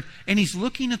churchyard, and he's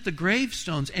looking at the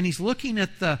gravestones, and he's looking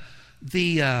at the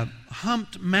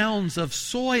humped mounds of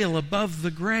soil above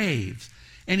the graves.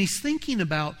 And he's thinking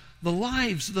about the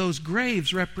lives those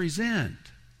graves represent.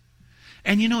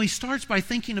 And he starts by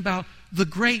thinking about the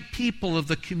great people of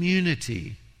the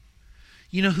community,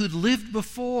 who'd lived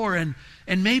before, and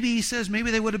maybe he says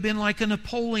maybe they would have been like a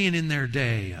Napoleon in their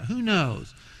day. Who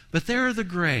knows? But they're the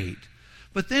great.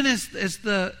 But then as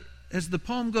the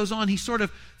poem goes on, he sort of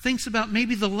thinks about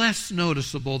maybe the less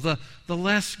noticeable, the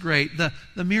less great, the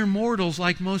mere mortals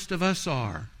like most of us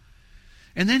are.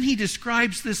 And then he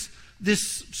describes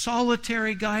this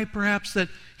solitary guy, perhaps, that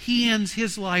he ends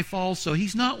his life also.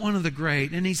 He's not one of the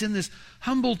great, and he's in this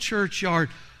humble churchyard,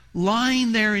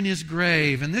 lying there in his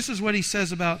grave. And this is what he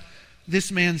says about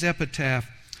this man's epitaph.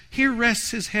 Here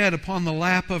rests his head upon the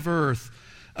lap of earth,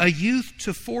 a youth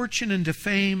to fortune and to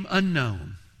fame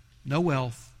unknown. No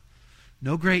wealth,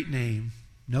 no great name,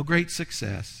 no great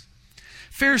success.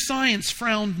 Fair science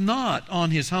frowned not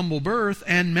on his humble birth,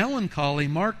 and melancholy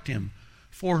marked him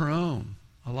for her own,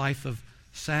 a life of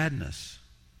sadness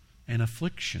and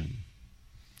affliction.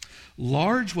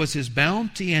 Large was his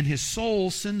bounty and his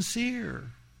soul sincere.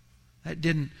 That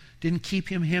didn't keep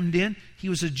him hemmed in. He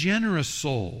was a generous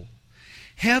soul.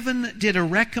 Heaven did a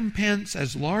recompense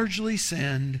as largely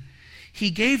send.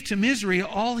 He gave to misery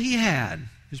all he had,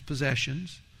 his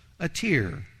possessions, a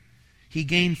tear. He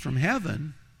gained from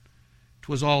heaven,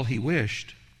 'twas all he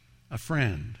wished, a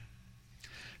friend.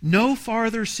 No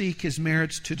farther seek his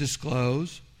merits to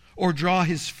disclose, or draw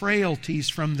his frailties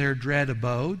from their dread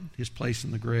abode, his place in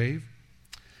the grave.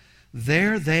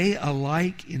 There they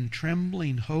alike in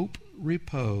trembling hope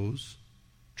repose,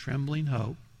 trembling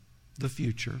hope, the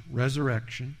future,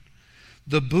 resurrection,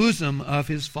 the bosom of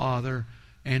his Father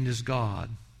and his God.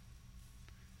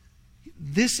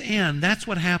 This end, that's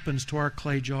what happens to our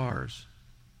clay jars.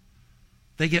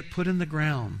 They get put in the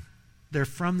ground. They're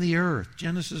from the earth,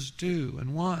 Genesis 2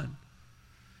 and 1.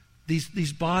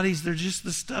 These bodies, they're just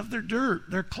the stuff, they're dirt,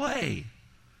 they're clay.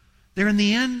 They're in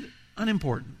the end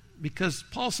unimportant, because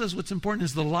Paul says what's important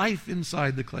is the life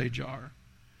inside the clay jar.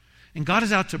 And God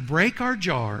is out to break our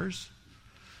jars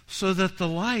so that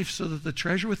the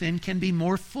treasure within can be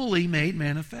more fully made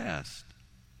manifest.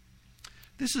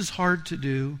 This is hard to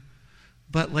do,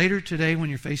 but later today when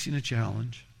you're facing a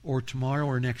challenge, or tomorrow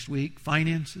or next week,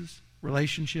 finances,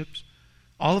 relationships,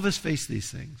 all of us face these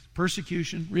things.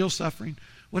 Persecution, real suffering,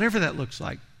 whatever that looks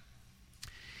like.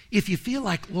 If you feel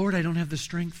like, Lord, I don't have the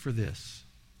strength for this,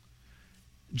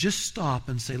 just stop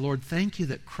and say, Lord, thank you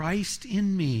that Christ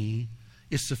in me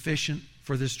is sufficient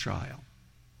for this trial.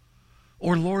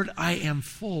 Or, Lord, I am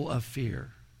full of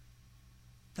fear.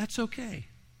 That's okay,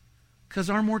 because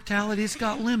our mortality has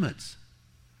got limits.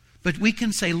 But we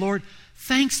can say, Lord,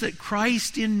 thanks that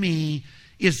Christ in me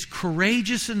is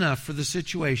courageous enough for the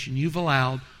situation you've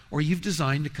allowed or you've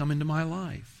designed to come into my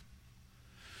life.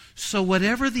 So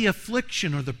whatever the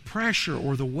affliction or the pressure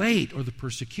or the weight or the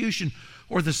persecution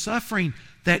or the suffering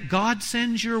that God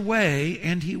sends your way,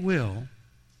 and He will,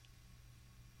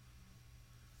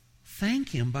 thank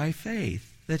Him by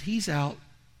faith that He's out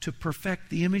to perfect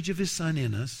the image of His Son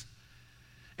in us,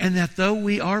 and that though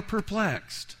we are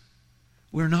perplexed,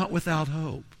 we're not without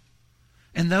hope.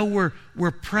 And though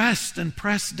we're pressed and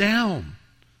pressed down,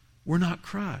 we're not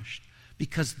crushed,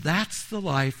 because that's the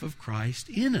life of Christ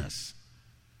in us.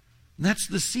 And that's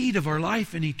the seed of our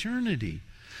life in eternity.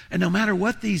 And no matter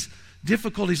what these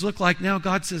difficulties look like now,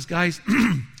 God says, guys,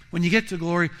 when you get to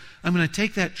glory, I'm going to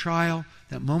take that trial,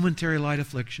 that momentary light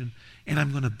affliction, and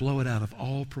I'm going to blow it out of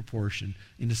all proportion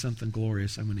into something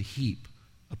glorious I'm going to heap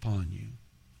upon you.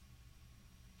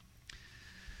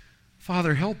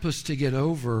 Father, help us to get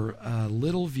over a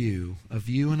little view of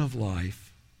you and of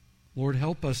life. Lord,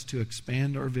 help us to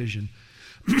expand our vision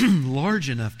large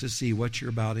enough to see what you're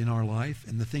about in our life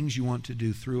and the things you want to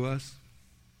do through us.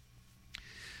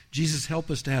 Jesus,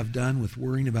 help us to have done with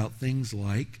worrying about things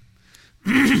like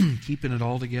keeping it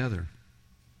all together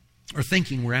or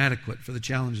thinking we're adequate for the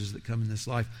challenges that come in this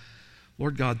life.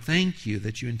 Lord God, thank you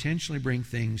that you intentionally bring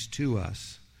things to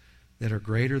us that are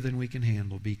greater than we can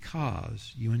handle,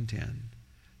 because you intend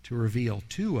to reveal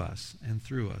to us and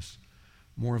through us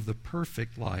more of the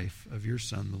perfect life of your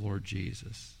Son, the Lord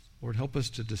Jesus. Lord, help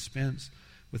us to dispense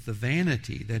with the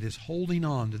vanity that is holding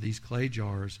on to these clay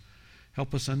jars.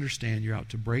 Help us understand you're out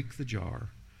to break the jar,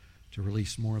 to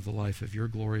release more of the life of your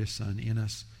glorious Son in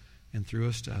us and through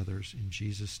us to others. In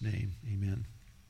Jesus' name, amen.